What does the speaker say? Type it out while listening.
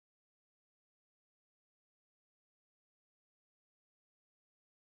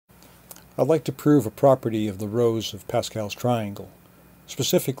I'd like to prove a property of the rows of Pascal's triangle.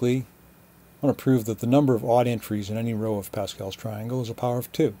 Specifically, I want to prove that the number of odd entries in any row of Pascal's triangle is a power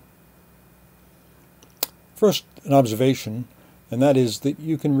of 2. First, an observation, and that is that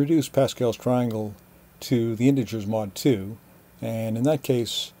you can reduce Pascal's triangle to the integers mod 2, and in that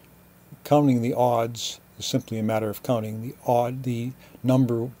case, counting the odds is simply a matter of counting the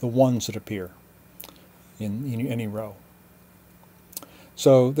ones that appear in any row.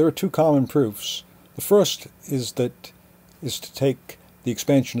 So there are two common proofs. The first is to take the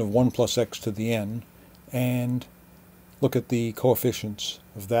expansion of 1 plus x to the n and look at the coefficients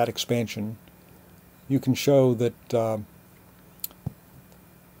of that expansion. You can show that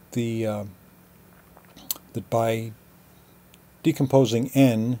that by decomposing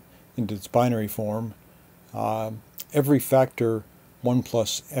n into its binary form, every factor 1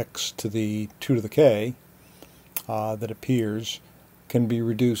 plus x to the 2 to the k that appears can be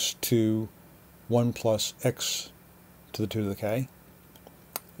reduced to 1 plus x to the 2 to the k.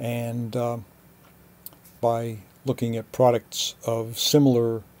 And by looking at products of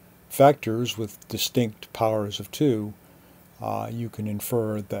similar factors with distinct powers of 2, you can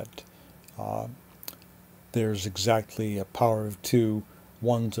infer that there's exactly a power of 2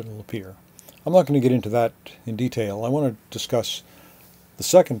 ones that will appear. I'm not going to get into that in detail. I want to discuss the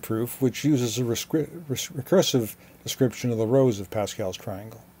second proof, which uses a recursive description of the rows of Pascal's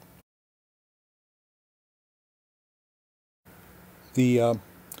triangle. The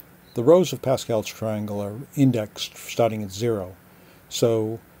rows of Pascal's triangle are indexed starting at 0.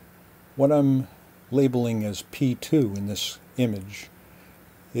 So what I'm labeling as P2 in this image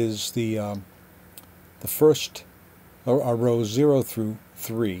is the first are rows 0 through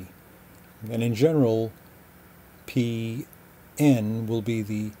 3. And in general, Pn will be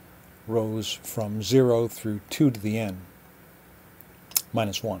the rows from 0 through 2 to the n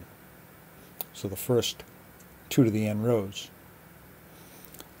minus 1. So the first 2 to the n rows.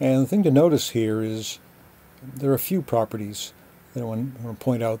 And the thing to notice here is there are a few properties that I want to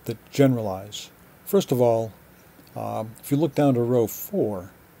point out that generalize. First of all, if you look down to row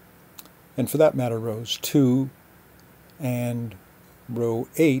 4, and for that matter rows 2 and row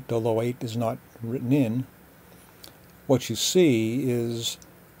 8, although 8 is not written in, what you see is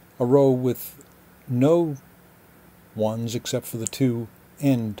a row with no ones except for the 2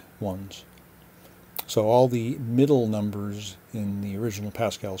 end ones. So all the middle numbers in the original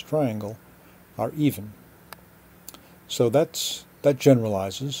Pascal's triangle are even. So that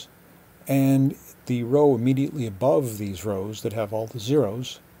generalizes, and the row immediately above these rows that have all the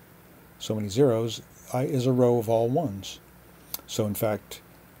zeros, so many zeros, is a row of all ones. So in fact,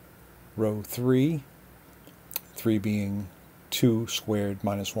 row 3 being 2 squared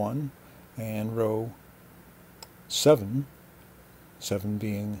minus 1, and row 7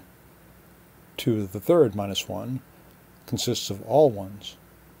 being 2 to the third minus 1, consists of all ones.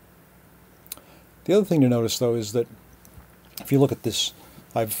 The other thing to notice, though, is that if you look at this,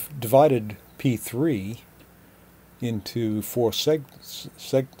 I've divided P3 into 4 sectors.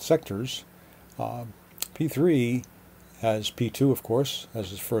 P3 has P2, of course,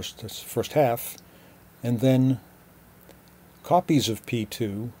 as its first half, and then copies of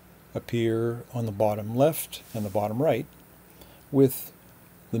P2 appear on the bottom left and the bottom right, with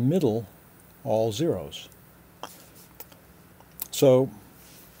the middle all zeros. So,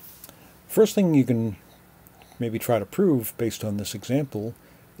 first thing you can maybe try to prove based on this example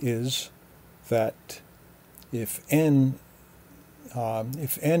is that if n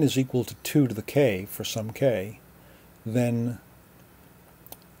is equal to 2 to the k for some k, then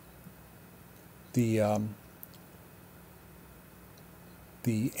the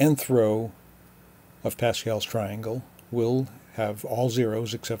nth row of Pascal's triangle will have all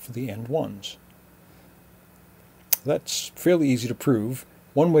zeros except for the end ones. That's fairly easy to prove.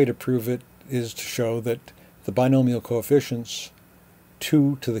 One way to prove it is to show that the binomial coefficients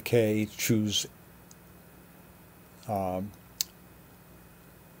 2 to the k choose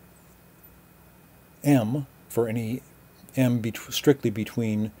m for any m strictly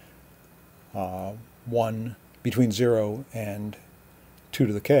between 0 and 2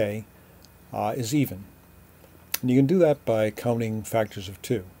 to the k is even. And you can do that by counting factors of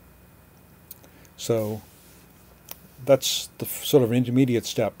 2. So that's the sort of an intermediate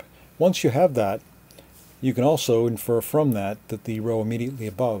step. Once you have that, you can also infer from that that the row immediately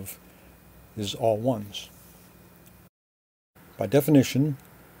above is all ones. By definition,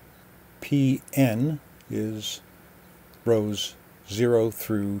 Pn is rows 0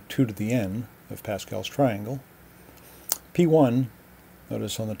 through 2 to the n of Pascal's triangle. P1,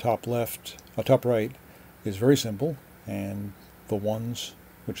 notice on the top right, is very simple, and the ones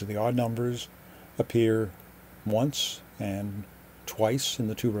which are the odd numbers, appear once and twice in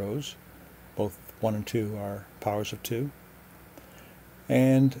the two rows. Both 1 and 2 are powers of 2.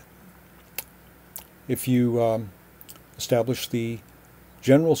 And if you establish the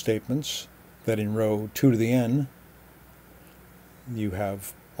general statements that in row 2 to the n you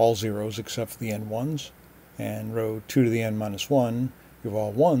have all zeros except for the n ones, and row 2 to the n minus 1 you have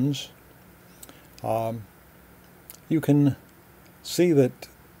all ones, you can see that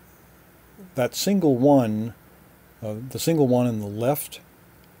that single one, the single one in the left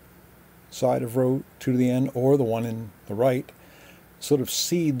side of row 2 to the n, or the one in the right, sort of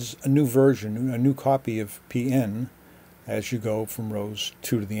seeds a new version, a new copy of Pn as you go from rows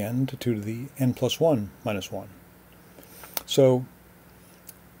 2 to the n to 2 to the n plus 1 minus 1. So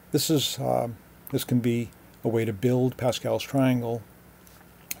this can be a way to build Pascal's triangle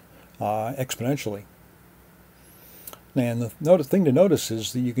exponentially. And the thing to notice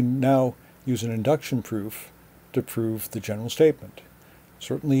is that you can now use an induction proof to prove the general statement.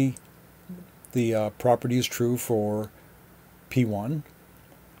 Certainly the property is true for P1,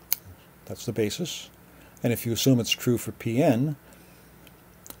 that's the basis, and if you assume it's true for Pn,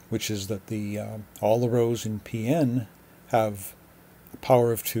 which is that all the rows in Pn have a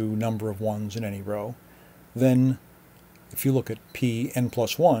power of 2 number of ones in any row, then if you look at Pn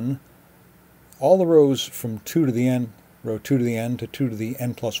plus 1, all the rows from 2 to the n, row 2 to the n to 2 to the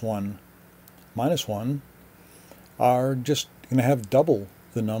n plus 1 minus 1 are just going to have double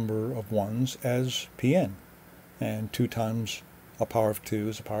the number of ones as Pn. And 2 times a power of 2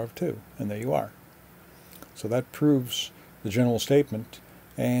 is a power of 2. And there you are. So that proves the general statement.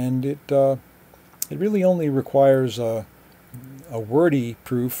 And it really only requires a wordy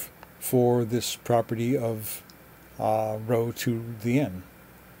proof for this property of row 2 to the n.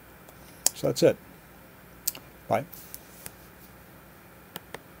 So that's it. Bye.